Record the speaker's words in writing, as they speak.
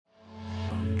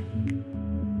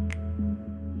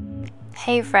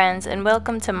Hey friends, and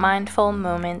welcome to Mindful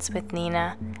Moments with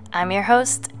Nina. I'm your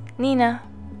host, Nina.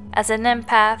 As an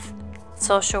empath,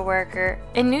 social worker,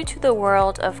 and new to the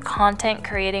world of content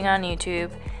creating on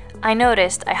YouTube, I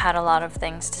noticed I had a lot of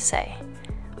things to say.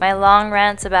 My long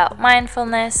rants about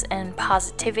mindfulness and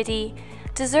positivity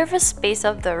deserve a space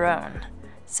of their own.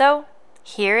 So,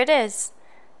 here it is.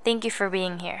 Thank you for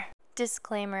being here.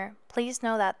 Disclaimer, please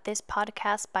know that this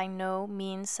podcast by no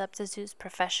means substitutes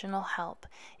professional help.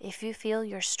 If you feel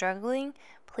you're struggling,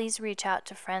 please reach out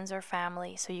to friends or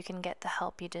family so you can get the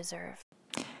help you deserve.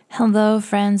 Hello,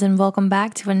 friends, and welcome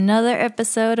back to another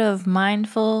episode of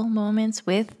Mindful Moments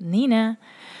with Nina.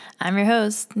 I'm your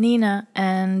host, Nina,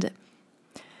 and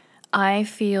I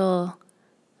feel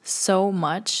so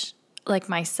much like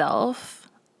myself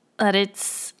that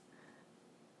it's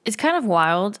kind of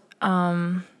wild.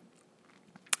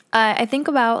 I think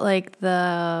about like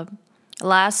the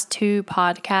last two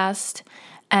podcasts,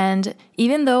 and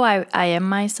even though I am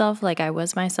myself, like I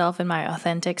was myself and my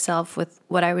authentic self with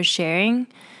what I was sharing,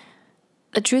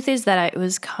 the truth is that I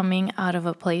was coming out of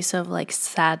a place of like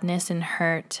sadness and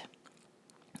hurt.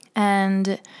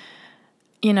 And,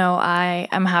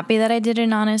 I'm happy that I did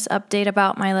an honest update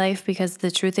about my life because the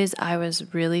truth is I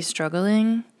was really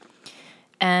struggling.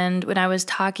 And when I was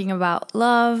talking about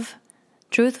love,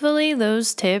 truthfully,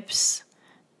 those tips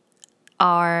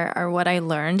are what I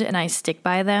learned and I stick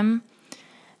by them.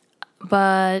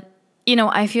 But,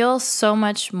 I feel so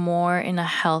much more in a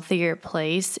healthier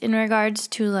place in regards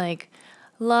to like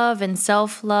love and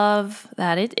self-love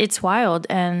that it's wild.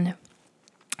 And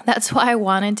that's why I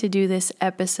wanted to do this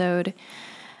episode.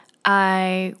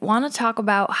 I want to talk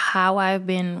about how I've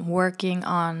been working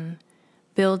on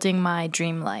building my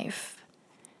dream life.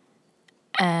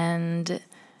 And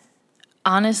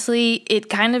honestly, it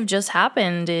kind of just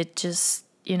happened. It just,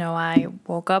 I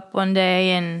woke up one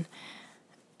day and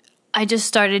I just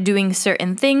started doing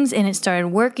certain things and it started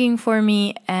working for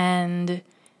me. And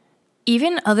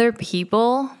even other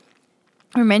people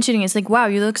were mentioning, it's like, wow,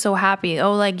 you look so happy.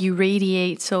 Oh, like you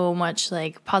radiate so much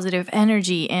like positive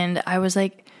energy. And I was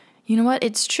like, you know what?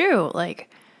 It's true. Like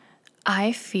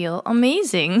I feel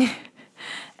amazing.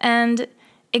 And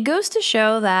it goes to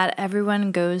show that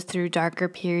everyone goes through darker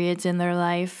periods in their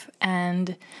life,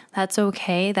 and that's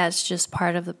okay. That's just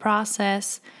part of the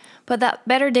process. But that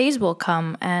better days will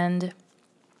come, and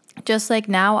just like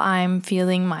now I'm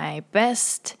feeling my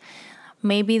best,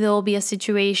 maybe there will be a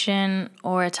situation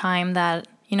or a time that,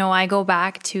 I go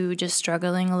back to just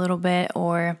struggling a little bit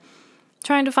or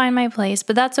trying to find my place,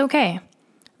 but that's okay.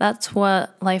 That's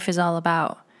what life is all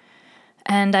about.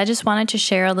 And I just wanted to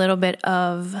share a little bit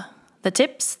of the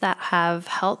tips that have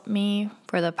helped me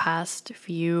for the past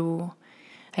few,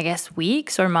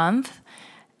 weeks or month.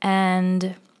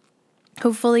 And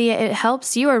hopefully it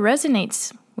helps you or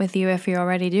resonates with you if you're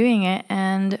already doing it.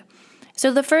 And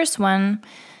so the first one,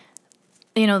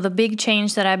 the big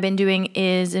change that I've been doing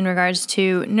is in regards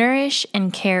to nourish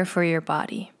and care for your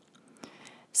body.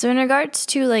 So in regards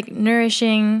to like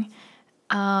nourishing,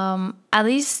 at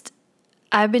least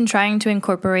I've been trying to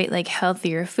incorporate like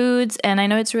healthier foods, and I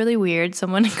know it's really weird.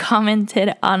 Someone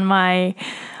commented on my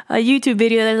YouTube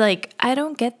video, they're like, I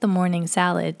don't get the morning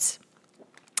salads.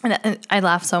 And I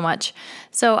laugh so much.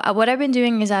 So what I've been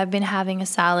doing is I've been having a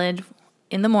salad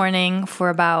in the morning for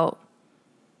about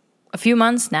a few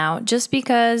months now, just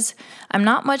because I'm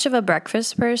not much of a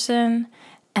breakfast person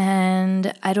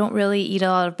and I don't really eat a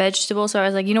lot of vegetables. So I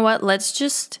was like, you know what, let's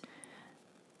just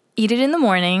eat it in the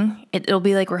morning. It'll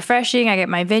be like refreshing. I get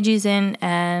my veggies in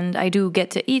and I do get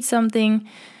to eat something.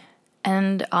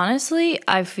 And honestly,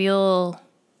 I feel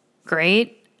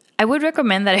great. I would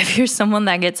recommend that if you're someone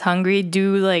that gets hungry,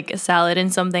 do like a salad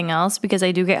and something else because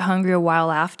I do get hungry a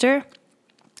while after.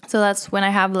 So that's when I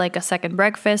have like a second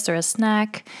breakfast or a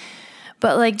snack.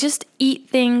 But like just eat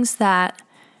things that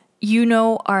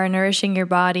are nourishing your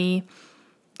body.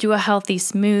 Do a healthy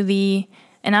smoothie.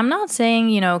 And I'm not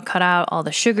saying, cut out all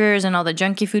the sugars and all the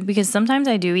junky food because sometimes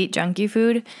I do eat junky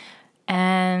food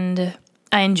and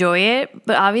I enjoy it.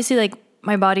 But obviously, like,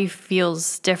 my body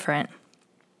feels different.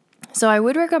 So I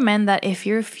would recommend that if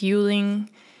you're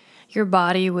fueling your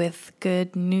body with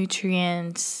good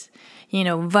nutrients,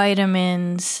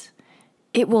 vitamins,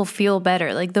 it will feel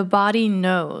better. Like, the body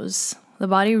knows. The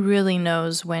body really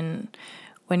knows when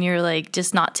you're, like,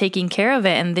 just not taking care of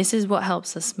it. And this is what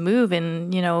helps us move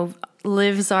and,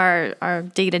 lives our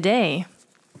day-to-day.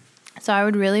 So I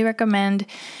would really recommend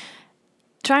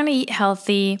trying to eat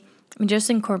healthy, just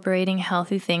incorporating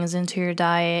healthy things into your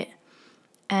diet,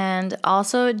 and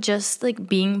also just like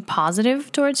being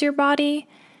positive towards your body.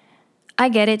 I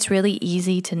get it's really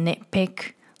easy to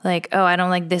nitpick Like, oh, I don't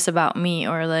like this about me,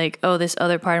 or like, oh, this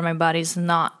other part of my body's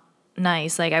not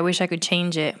nice. Like, I wish I could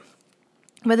change it.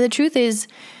 But the truth is,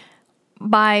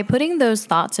 by putting those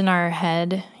thoughts in our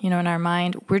head, in our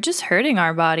mind, we're just hurting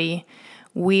our body.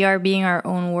 We are being our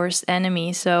own worst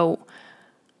enemy. So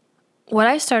what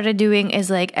I started doing is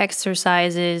like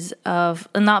exercises of,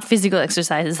 not physical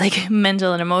exercises, like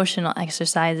mental and emotional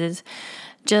exercises,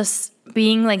 just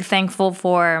being like thankful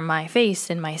for my face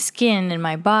and my skin and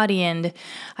my body, and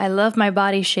I love my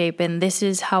body shape, and this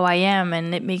is how I am,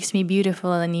 and it makes me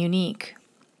beautiful and unique.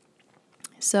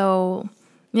 So,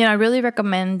 I really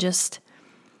recommend just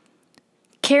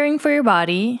caring for your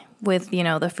body with,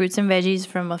 the fruits and veggies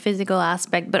from a physical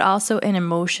aspect, but also an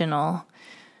emotional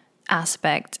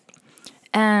aspect.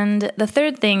 And the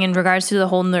third thing in regards to the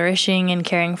whole nourishing and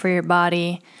caring for your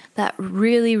body that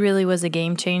really, really was a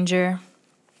game changer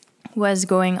was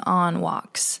going on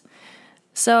walks.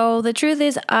 So the truth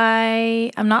is,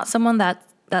 I'm not someone that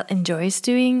enjoys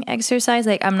doing exercise.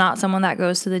 Like, I'm not someone that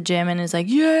goes to the gym and is like,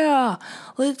 yeah,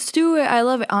 let's do it. I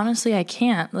love it. Honestly, I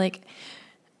can't. Like,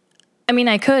 I mean,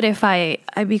 I could if I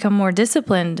become more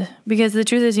disciplined, because the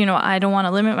truth is, I don't want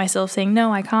to limit myself saying,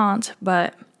 no, I can't,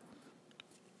 but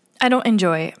I don't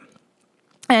enjoy it.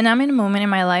 And I'm in a moment in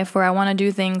my life where I want to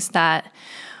do things that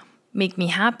make me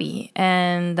happy,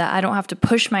 and that I don't have to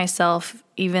push myself,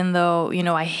 even though,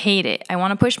 I hate it. I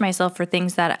want to push myself for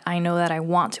things that I know that I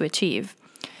want to achieve.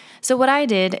 So what I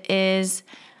did is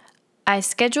I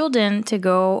scheduled in to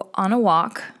go on a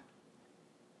walk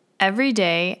every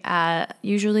day at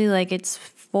usually like it's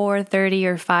 4:30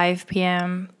 or 5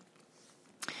 p.m.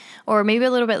 or maybe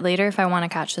a little bit later if I want to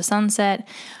catch the sunset,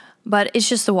 but it's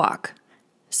just a walk.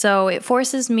 So it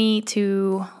forces me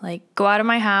to like go out of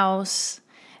my house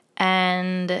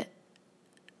and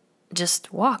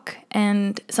just walk.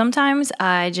 And sometimes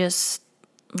I just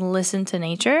listen to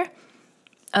nature.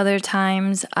 Other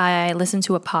times I listen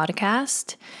to a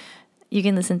podcast. You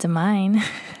can listen to mine.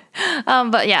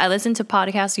 But yeah, I listen to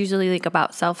podcasts usually like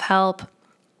about self-help.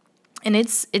 And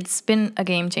it's been a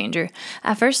game changer.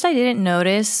 At first I didn't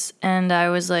notice, and I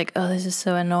was like, oh, this is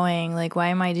so annoying. Like, why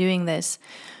am I doing this?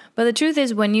 But the truth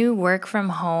is, when you work from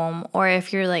home, or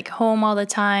if you're like home all the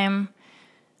time,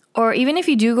 or even if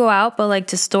you do go out, but like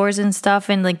to stores and stuff,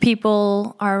 and like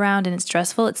people are around and it's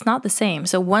stressful, it's not the same.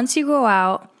 So once you go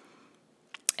out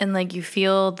and like you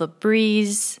feel the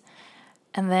breeze,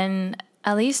 and then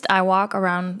at least I walk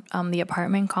around the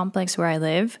apartment complex where I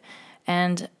live,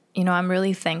 and I'm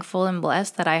really thankful and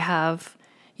blessed that I have,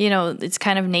 it's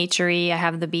kind of naturey. I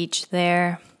have the beach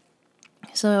there.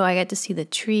 So I get to see the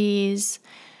trees.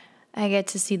 I get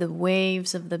to see the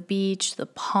waves of the beach, the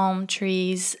palm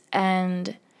trees,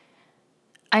 and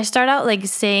I start out like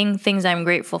saying things I'm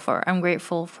grateful for. I'm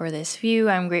grateful for this view.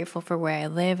 I'm grateful for where I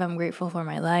live. I'm grateful for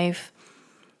my life.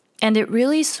 And it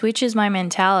really switches my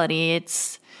mentality.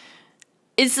 It's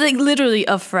like literally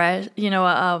a fresh,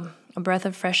 a breath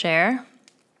of fresh air.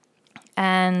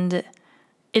 And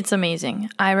it's amazing.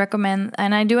 I recommend,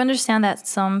 and I do understand that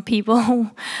some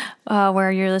people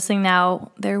where you're listening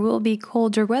now, there will be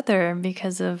colder weather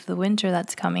because of the winter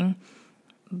that's coming.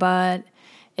 But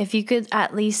if you could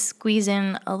at least squeeze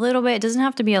in a little bit, it doesn't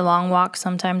have to be a long walk.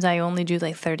 Sometimes I only do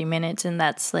like 30 minutes, and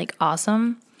that's like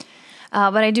awesome.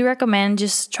 But I do recommend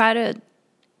just try to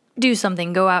do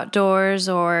something, go outdoors,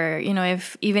 or,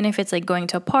 even if it's like going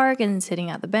to a park and sitting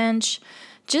at the bench,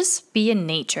 just be in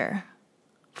nature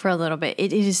for a little bit.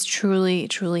 It is truly,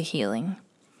 truly healing.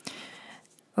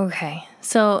 Okay,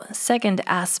 so second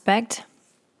aspect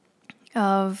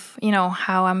of,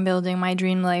 how I'm building my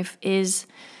dream life is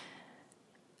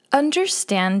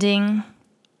understanding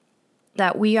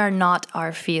that we are not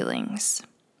our feelings.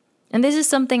 And this is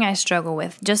something I struggle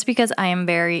with just because I am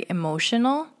very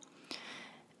emotional.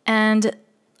 And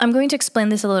I'm going to explain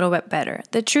this a little bit better.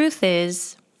 The truth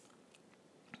is,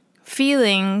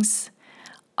 feelings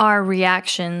are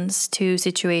reactions to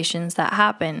situations that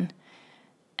happen.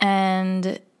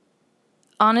 And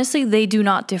honestly, they do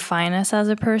not define us as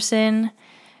a person.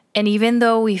 And even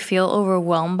though we feel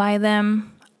overwhelmed by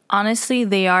them, honestly,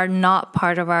 they are not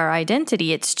part of our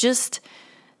identity. It's just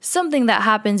something that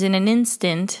happens in an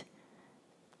instant.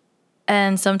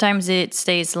 And sometimes it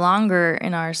stays longer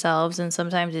in ourselves, and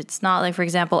sometimes it's not. Like, for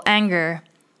example, anger.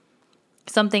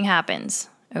 Something happens,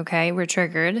 okay? We're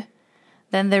triggered.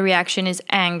 Then the reaction is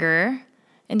anger.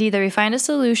 And either we find a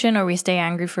solution or we stay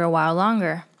angry for a while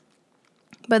longer.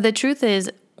 But the truth is,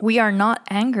 we are not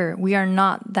anger. We are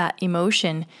not that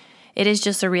emotion. It is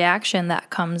just a reaction that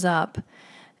comes up.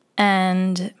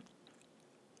 And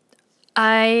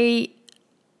I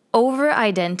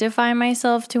over-identify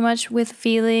myself too much with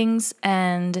feelings,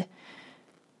 and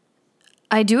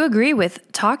I do agree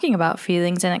with talking about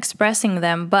feelings and expressing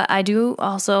them, but I do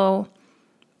also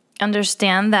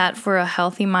understand that for a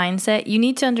healthy mindset, you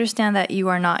need to understand that you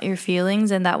are not your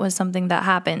feelings, and that was something that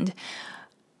happened.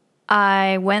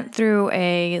 I went through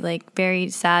a very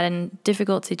sad and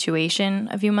difficult situation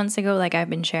a few months ago, like I've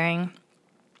been sharing.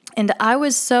 And I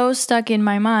was so stuck in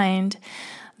my mind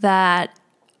that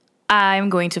I'm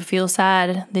going to feel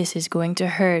sad. This is going to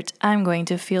hurt. I'm going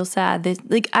to feel sad.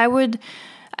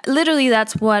 Literally,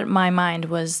 that's what my mind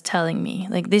was telling me.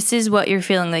 This is what you're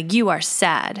feeling. You are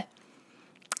sad.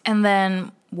 And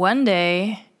then one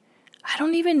day, I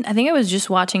think I was just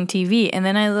watching TV. And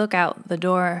then I look out the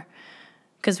door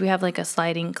because we have a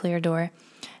sliding clear door.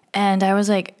 And I was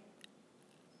like,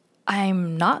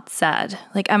 I'm not sad.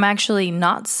 I'm actually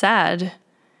not sad.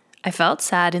 I felt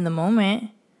sad in the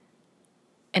moment.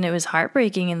 And it was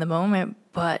heartbreaking in the moment.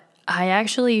 But I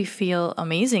actually feel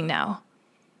amazing now.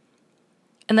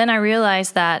 And then I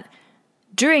realized that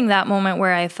during that moment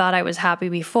where I thought I was happy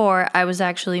before, I was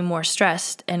actually more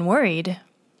stressed and worried.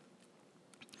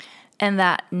 And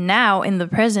that now in the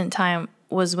present time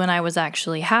was when I was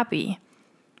actually happy.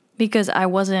 Because I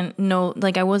wasn't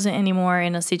anymore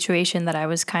in a situation that I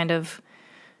was kind of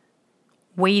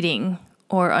waiting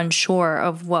or unsure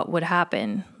of what would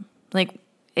happen.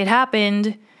 It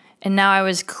happened, and now I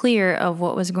was clear of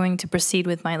what was going to proceed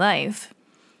with my life.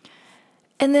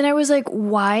 And then I was like,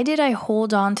 why did I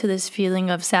hold on to this feeling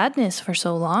of sadness for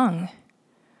so long?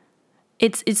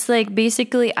 It's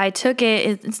basically I took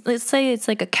it, let's say it's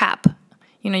like a cap.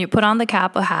 You put on the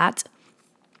cap, a hat.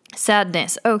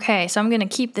 Sadness. Okay, so I'm going to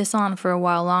keep this on for a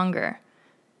while longer.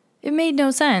 It made no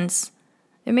sense.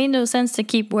 It made no sense to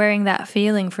keep wearing that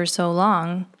feeling for so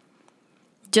long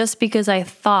just because I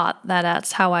thought that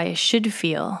that's how I should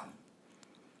feel.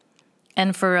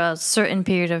 And for a certain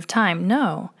period of time,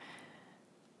 no.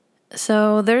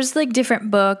 So there's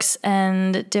different books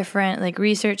and different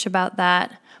research about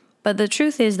that. But the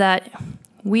truth is that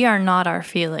we are not our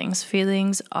feelings.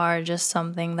 Feelings are just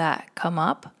something that come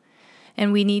up.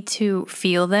 And we need to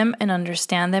feel them and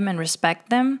understand them and respect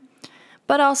them,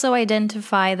 but also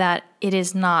identify that it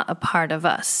is not a part of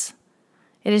us.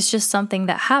 It is just something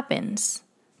that happens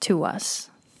to us.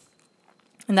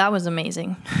 And that was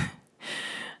amazing.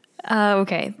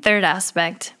 Okay, third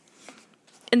aspect.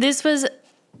 And this was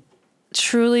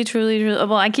truly,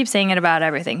 well, I keep saying it about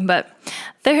everything, but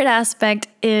third aspect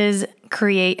is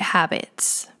create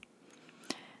habits.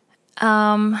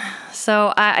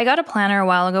 So I got a planner a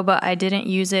while ago, but I didn't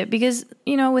use it because,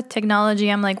 with technology,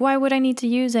 I'm like, why would I need to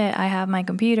use it? I have my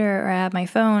computer or I have my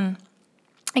phone.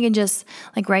 I can just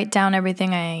write down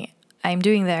everything I'm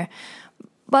doing there.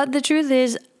 But the truth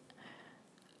is,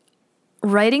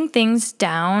 writing things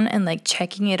down and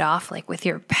checking it off with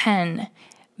your pen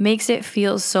makes it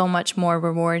feel so much more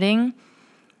rewarding.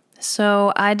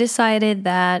 So I decided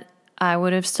that I'm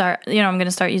going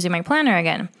to start using my planner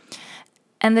again.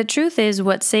 And the truth is,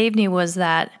 what saved me was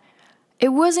that it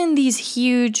wasn't these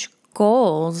huge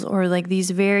goals or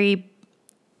these very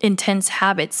intense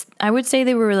habits. I would say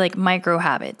they were micro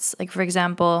habits. For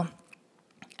example,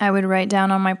 I would write down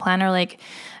on my planner,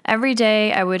 every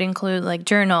day I would include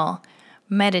journal,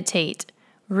 meditate,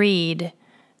 read,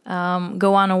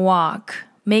 go on a walk,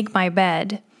 make my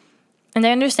bed. And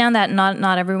I understand that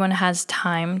not everyone has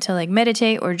time to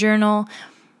meditate or journal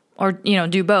or,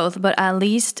 do both, but at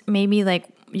least maybe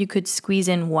you could squeeze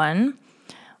in one.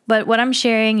 But what I'm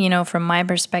sharing, from my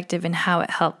perspective and how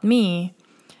it helped me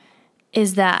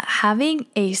is that having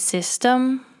a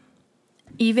system,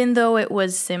 even though it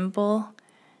was simple,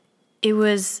 it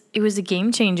was a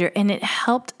game changer, and it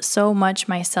helped so much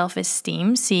my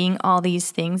self-esteem, seeing all these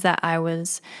things that I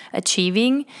was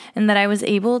achieving and that I was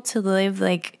able to live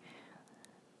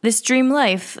this dream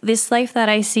life, this life that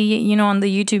I see, on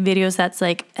the YouTube videos that's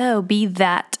oh, be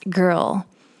that girl.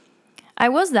 I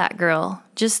was that girl,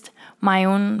 just my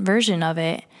own version of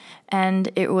it,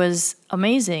 and it was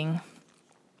amazing.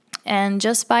 And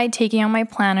just by taking out my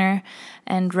planner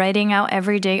and writing out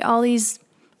every day all these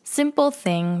simple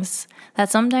things that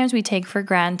sometimes we take for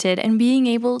granted and being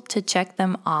able to check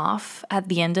them off at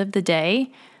the end of the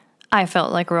day, I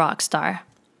felt like a rock star.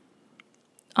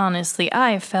 Honestly,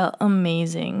 I felt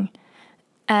amazing.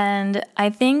 And I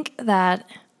think that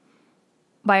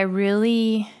by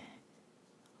really,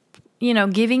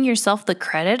 giving yourself the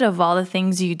credit of all the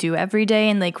things you do every day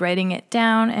and writing it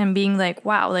down and being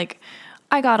wow,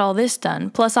 I got all this done.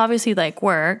 Plus, obviously,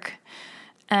 work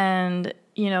and,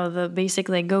 the basic,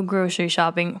 go grocery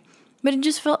shopping. But it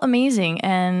just felt amazing.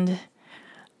 And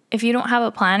if you don't have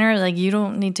a planner, you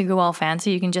don't need to go all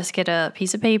fancy. You can just get a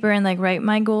piece of paper and write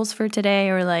my goals for today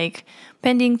or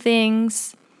pending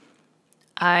things.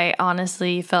 I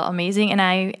honestly felt amazing, and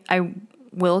I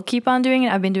will keep on doing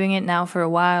it. I've been doing it now for a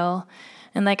while.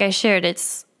 And like I shared,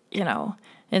 it's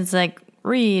like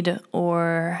read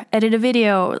or edit a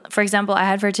video. For example, I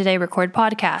had for today record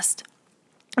podcast.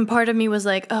 And part of me was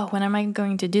like, oh, when am I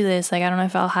going to do this? Like, I don't know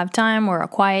if I'll have time or a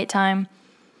quiet time.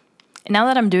 And now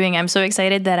that I'm doing it, I'm so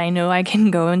excited that I know I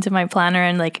can go into my planner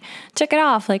and like check it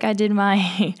off. Like I did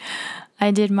my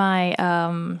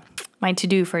my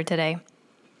to-do for today.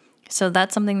 So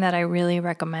that's something that I really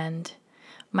recommend.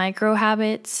 Micro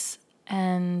habits,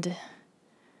 and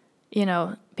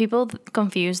people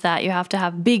confuse that you have to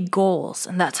have big goals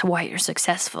and that's why you're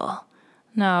successful.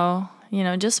 No,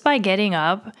 just by getting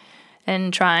up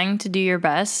and trying to do your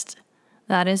best,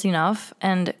 that is enough.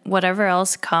 And whatever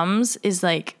else comes is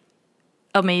like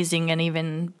amazing and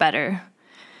even better.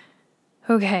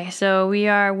 Okay, so we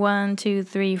are 1, 2,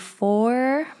 3,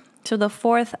 4. So the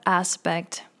fourth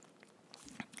aspect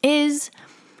is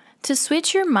to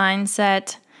switch your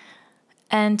mindset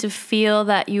and to feel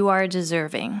that you are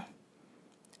deserving.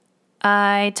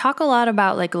 I talk a lot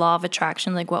about like law of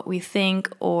attraction, like what we think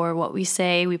or what we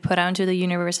say we put out into the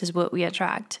universe is what we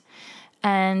attract.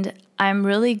 And I'm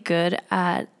really good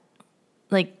at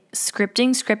like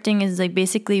scripting. Scripting is like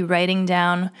basically writing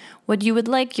down what you would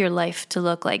like your life to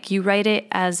look like. You write it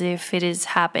as if it has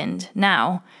happened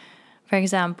now. For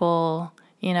example,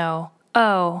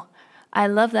 oh, I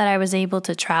love that I was able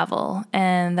to travel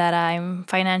and that I'm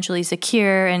financially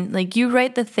secure. And like you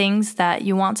write the things that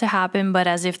you want to happen, but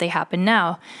as if they happen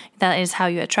now. That is how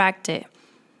you attract it.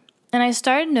 And I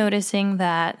started noticing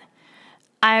that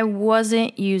I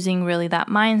wasn't using really that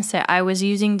mindset. I was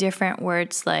using different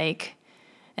words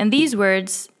and these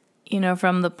words,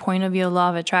 from the point of view of law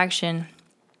of attraction,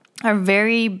 are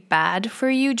very bad for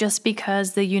you just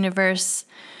because the universe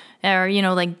or,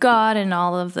 like God and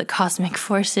all of the cosmic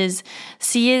forces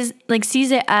sees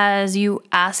it as you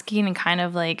asking and kind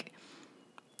of like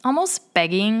almost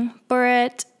begging for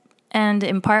it. And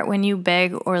in part, when you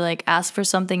beg or like ask for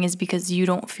something is because you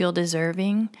don't feel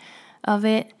deserving of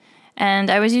it. And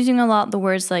I was using a lot the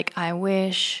words like I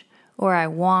wish or I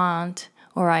want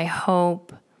or I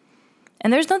hope.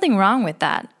 And there's nothing wrong with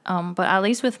that. But at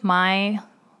least with my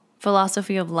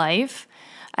philosophy of life,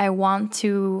 I want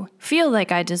to feel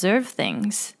like I deserve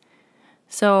things.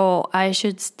 So I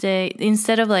should stay,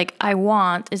 instead of like I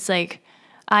want, it's like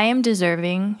I am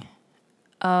deserving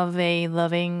of a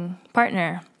loving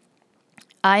partner.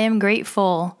 I am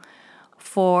grateful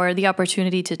for the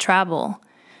opportunity to travel.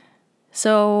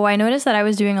 So I noticed that I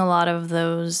was doing a lot of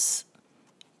those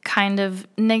kind of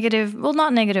negative, well,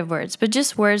 not negative words, but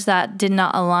just words that did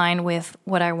not align with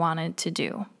what I wanted to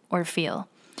do or feel.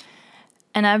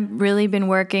 And I've really been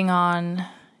working on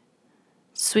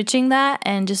switching that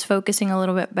and just focusing a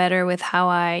little bit better with how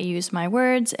I use my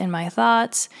words and my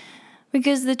thoughts.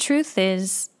 Because the truth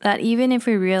is that even if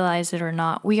we realize it or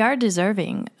not, we are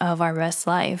deserving of our best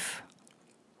life.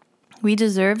 We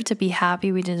deserve to be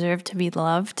happy. We deserve to be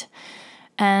loved.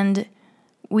 And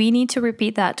we need to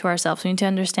repeat that to ourselves. We need to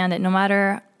understand that no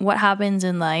matter what happens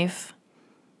in life,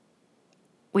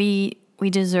 we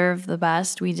deserve the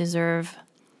best. We deserve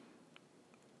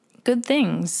good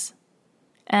things.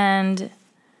 And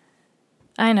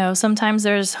I know sometimes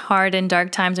there's hard and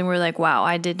dark times and we're like, wow,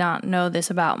 I did not know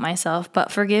this about myself.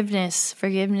 But forgiveness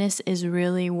is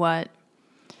really what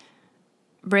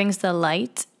brings the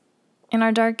light in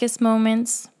our darkest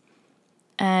moments.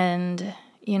 And,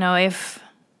 if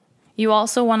you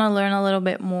also want to learn a little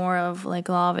bit more of like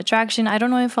law of attraction, I don't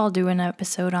know if I'll do an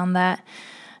episode on that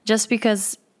just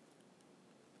because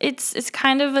it's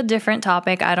kind of a different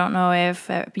topic. I don't know if,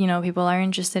 people are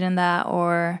interested in that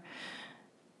or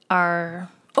are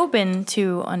open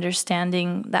to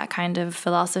understanding that kind of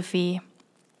philosophy.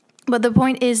 But the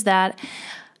point is that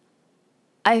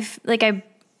I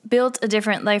built a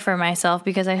different life for myself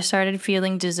because I started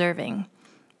feeling deserving.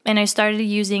 And I started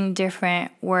using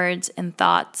different words and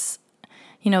thoughts,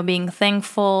 being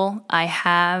thankful, I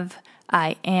have,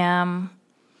 I am,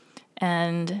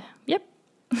 and yep.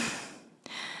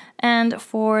 And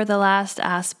for the last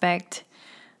aspect,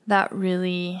 that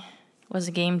really was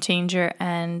a game changer,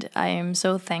 and I am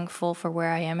so thankful for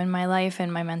where I am in my life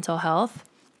and my mental health,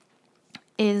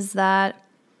 is that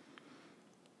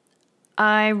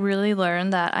I really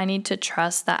learned that I need to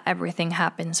trust that everything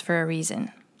happens for a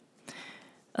reason.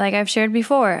 Like I've shared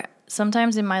before,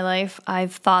 sometimes in my life,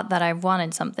 I've thought that I've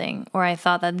wanted something, or I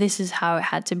thought that this is how it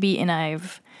had to be, and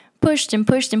I've pushed and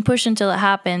pushed and pushed until it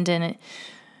happened, and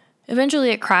eventually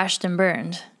it crashed and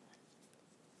burned.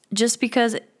 Just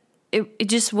because it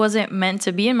just wasn't meant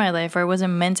to be in my life, or it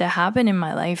wasn't meant to happen in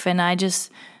my life, and I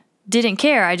just didn't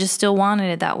care. I just still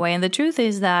wanted it that way. And the truth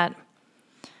is that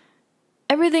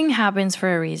everything happens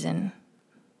for a reason.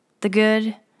 The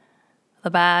good, the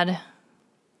bad,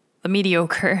 the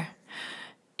mediocre.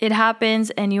 It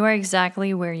happens, and you are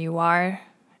exactly where you are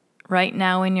right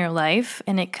now in your life,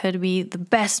 and it could be the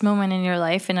best moment in your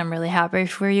life, and I'm really happy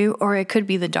for you, or it could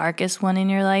be the darkest one in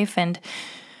your life. And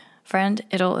friend,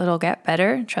 it'll get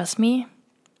better. Trust me,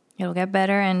 it'll get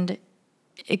better. And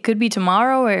it could be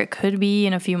tomorrow, or it could be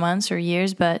in a few months or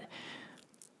years. But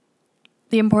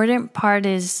the important part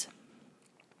is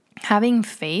having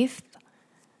faith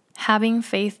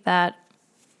that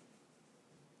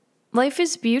life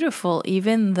is beautiful,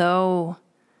 even though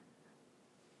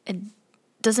it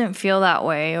doesn't feel that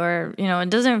way, or, it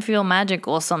doesn't feel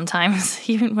magical sometimes.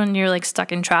 Even when you're like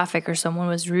stuck in traffic or someone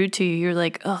was rude to you, you're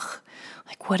like, ugh,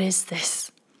 like, what is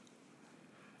this?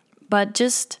 But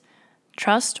just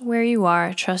trust where you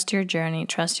are, trust your journey,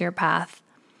 trust your path.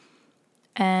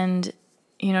 And,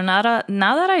 now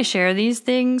that I share these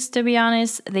things, to be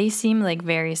honest, they seem like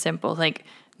very simple. Like,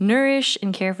 nourish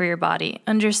and care for your body.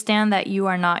 Understand that you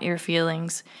are not your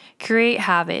feelings. Create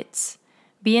habits.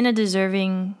 Be in a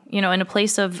deserving, in a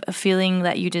place of feeling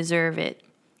that you deserve it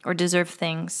or deserve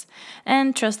things.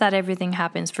 And trust that everything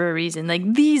happens for a reason.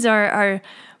 Like, these are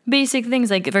basic things.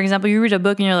 Like, for example, you read a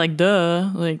book and you're like, duh.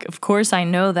 Like, of course I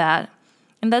know that.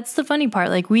 And that's the funny part.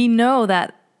 Like, we know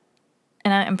that.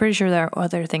 And I'm pretty sure there are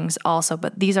other things also,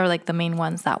 but these are like the main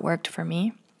ones that worked for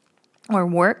me or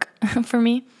work for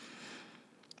me.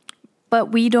 But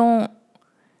we don't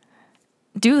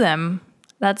do them.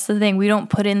 That's the thing. We don't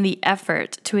put in the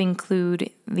effort to include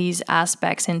these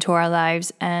aspects into our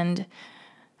lives. And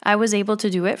I was able to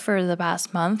do it for the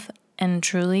past month. And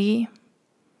truly,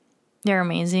 they're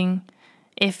amazing.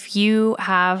 If you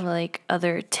have like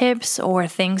other tips or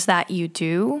things that you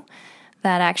do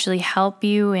that actually help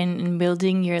you in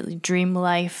building your dream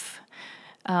life,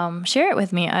 share it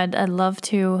with me. I'd love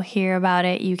to hear about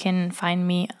it. You can find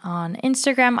me on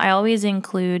Instagram. I always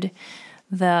include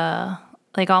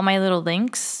all my little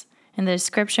links in the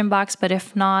description box. But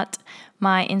if not,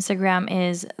 my Instagram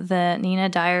is the Nina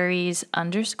Diaries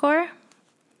 _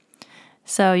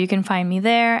 So you can find me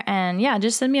there. And yeah,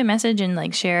 just send me a message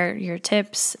and share your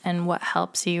tips and what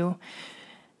helps you,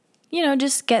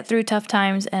 just get through tough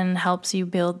times and helps you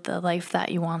build the life that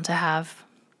you want to have.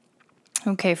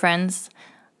 Okay, friends,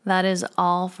 that is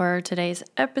all for today's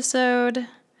episode.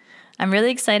 I'm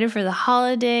really excited for the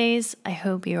holidays. I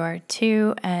hope you are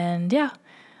too. And yeah,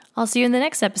 I'll see you in the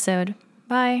next episode.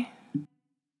 Bye.